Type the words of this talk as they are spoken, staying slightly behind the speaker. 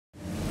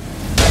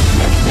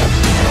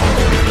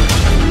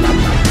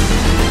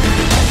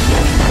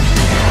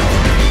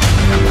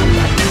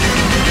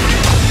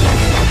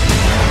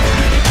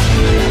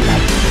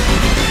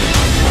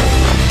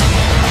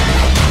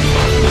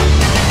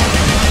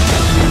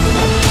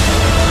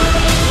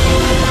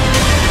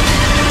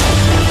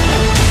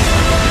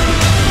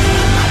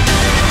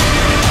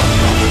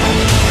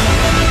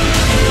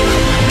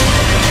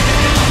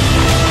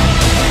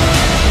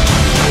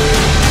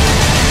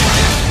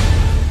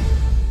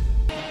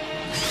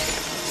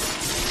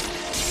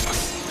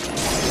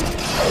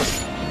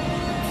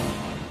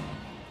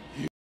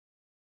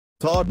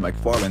Todd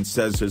McFarlane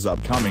says his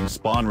upcoming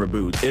Spawn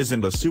reboot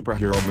isn't a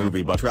superhero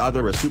movie but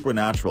rather a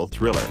supernatural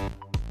thriller.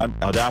 An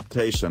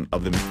adaptation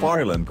of the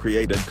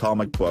McFarlane-created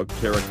comic book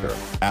character,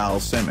 Al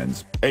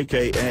Simmons,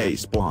 aka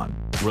Spawn,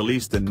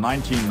 released in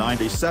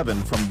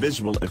 1997 from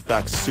visual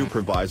effects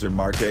supervisor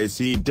Mark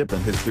A.C. Dippé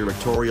in his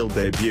directorial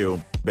debut,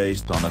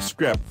 based on a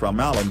script from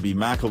Alan B.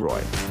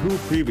 McElroy, who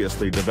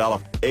previously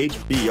developed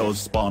HBO's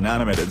Spawn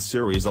animated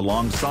series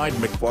alongside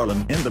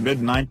McFarlane in the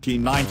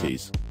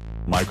mid-1990s.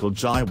 Michael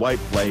Jai White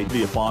played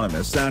the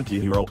eponymous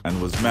anti-hero and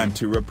was meant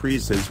to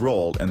reprise his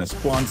role in a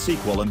Spawn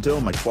sequel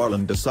until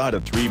McFarlane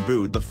decided to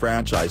reboot the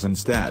franchise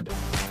instead.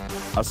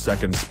 A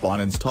second Spawn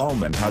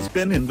installment has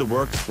been in the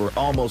works for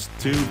almost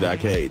 2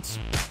 decades.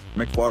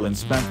 McFarlane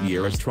spent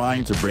years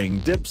trying to bring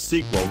Dippé's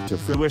sequel to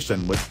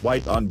fruition with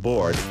White on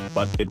board,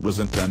 but it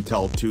wasn't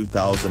until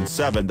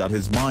 2007 that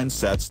his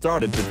mindset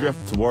started to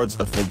drift towards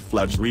a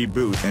full-fledged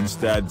reboot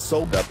instead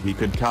so that he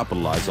could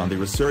capitalize on the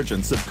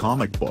resurgence of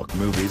comic book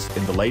movies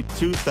in the late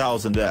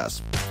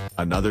 2000s.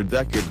 Another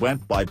decade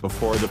went by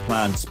before the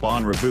planned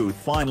Spawn reboot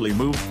finally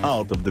moved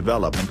out of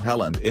development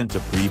hell and into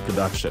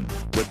pre-production,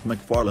 with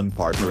McFarlane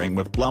partnering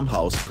with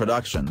Blumhouse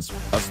Productions,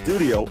 a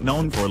studio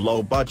known for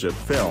low-budget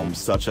films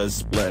such as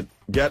Split,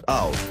 Get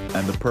Out,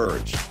 and The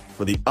Purge,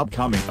 for the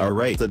upcoming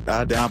R-rated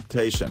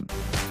adaptation.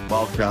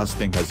 While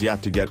casting has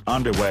yet to get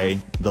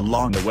underway, the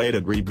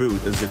long-awaited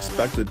reboot is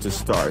expected to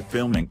start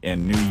filming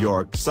in New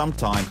York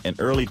sometime in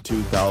early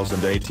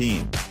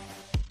 2018.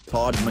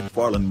 Todd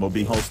McFarlane will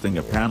be hosting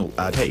a panel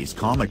at Hayes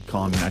Comic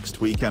Con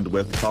next weekend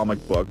with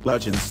comic book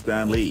legend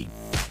Stan Lee.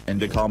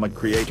 Indie comic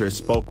creator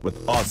spoke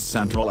with Oz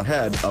Central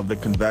ahead of the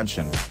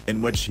convention, in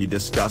which he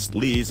discussed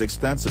Lee's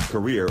extensive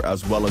career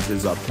as well as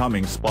his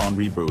upcoming Spawn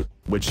reboot,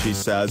 which he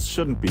says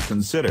shouldn't be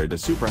considered a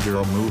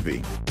superhero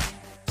movie.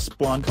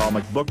 Spawn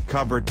comic book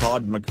cover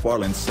Todd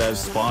McFarlane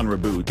says Spawn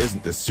reboot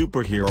isn't a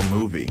superhero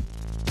movie.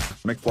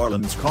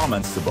 McFarlane's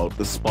comments about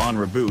the Spawn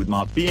reboot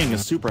not being a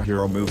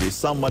superhero movie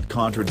somewhat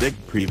contradict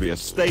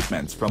previous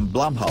statements from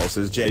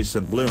Blumhouse's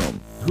Jason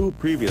Blum, who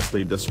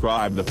previously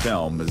described the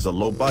film as a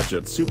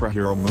low-budget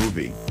superhero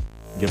movie.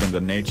 Given the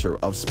nature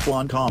of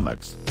Spawn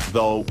comics,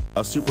 though,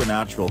 a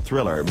supernatural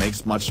thriller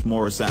makes much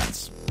more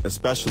sense,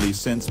 especially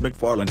since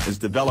McFarlane is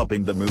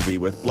developing the movie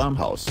with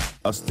Blumhouse,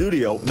 a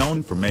studio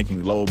known for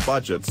making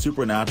low-budget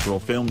supernatural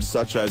films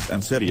such as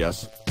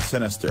Insidious,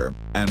 Sinister,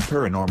 and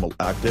Paranormal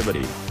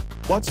Activity.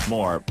 What's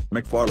more,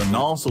 McFarlane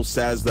also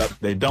says that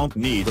they don't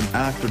need an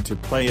actor to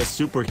play a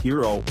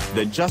superhero,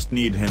 they just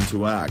need him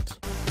to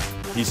act.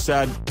 He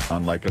said,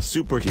 unlike a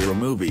superhero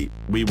movie,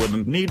 we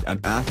wouldn't need an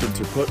actor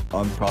to put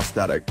on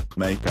prosthetic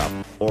makeup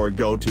or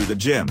go to the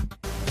gym.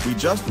 We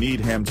just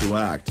need him to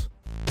act.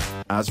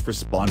 As for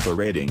Spawn's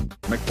rating,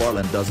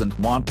 McFarlane doesn't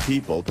want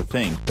people to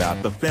think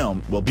that the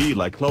film will be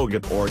like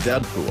Logan or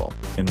Deadpool,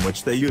 in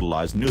which they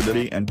utilize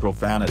nudity and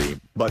profanity,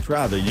 but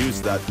rather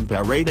use that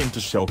rating to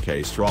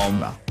showcase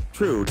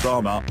true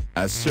trauma,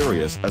 as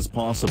serious as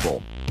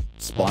possible.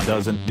 Spawn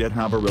doesn't yet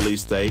have a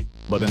release date,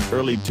 but an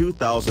early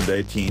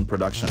 2018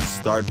 production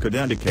start could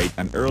indicate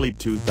an early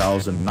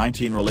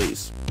 2019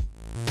 release.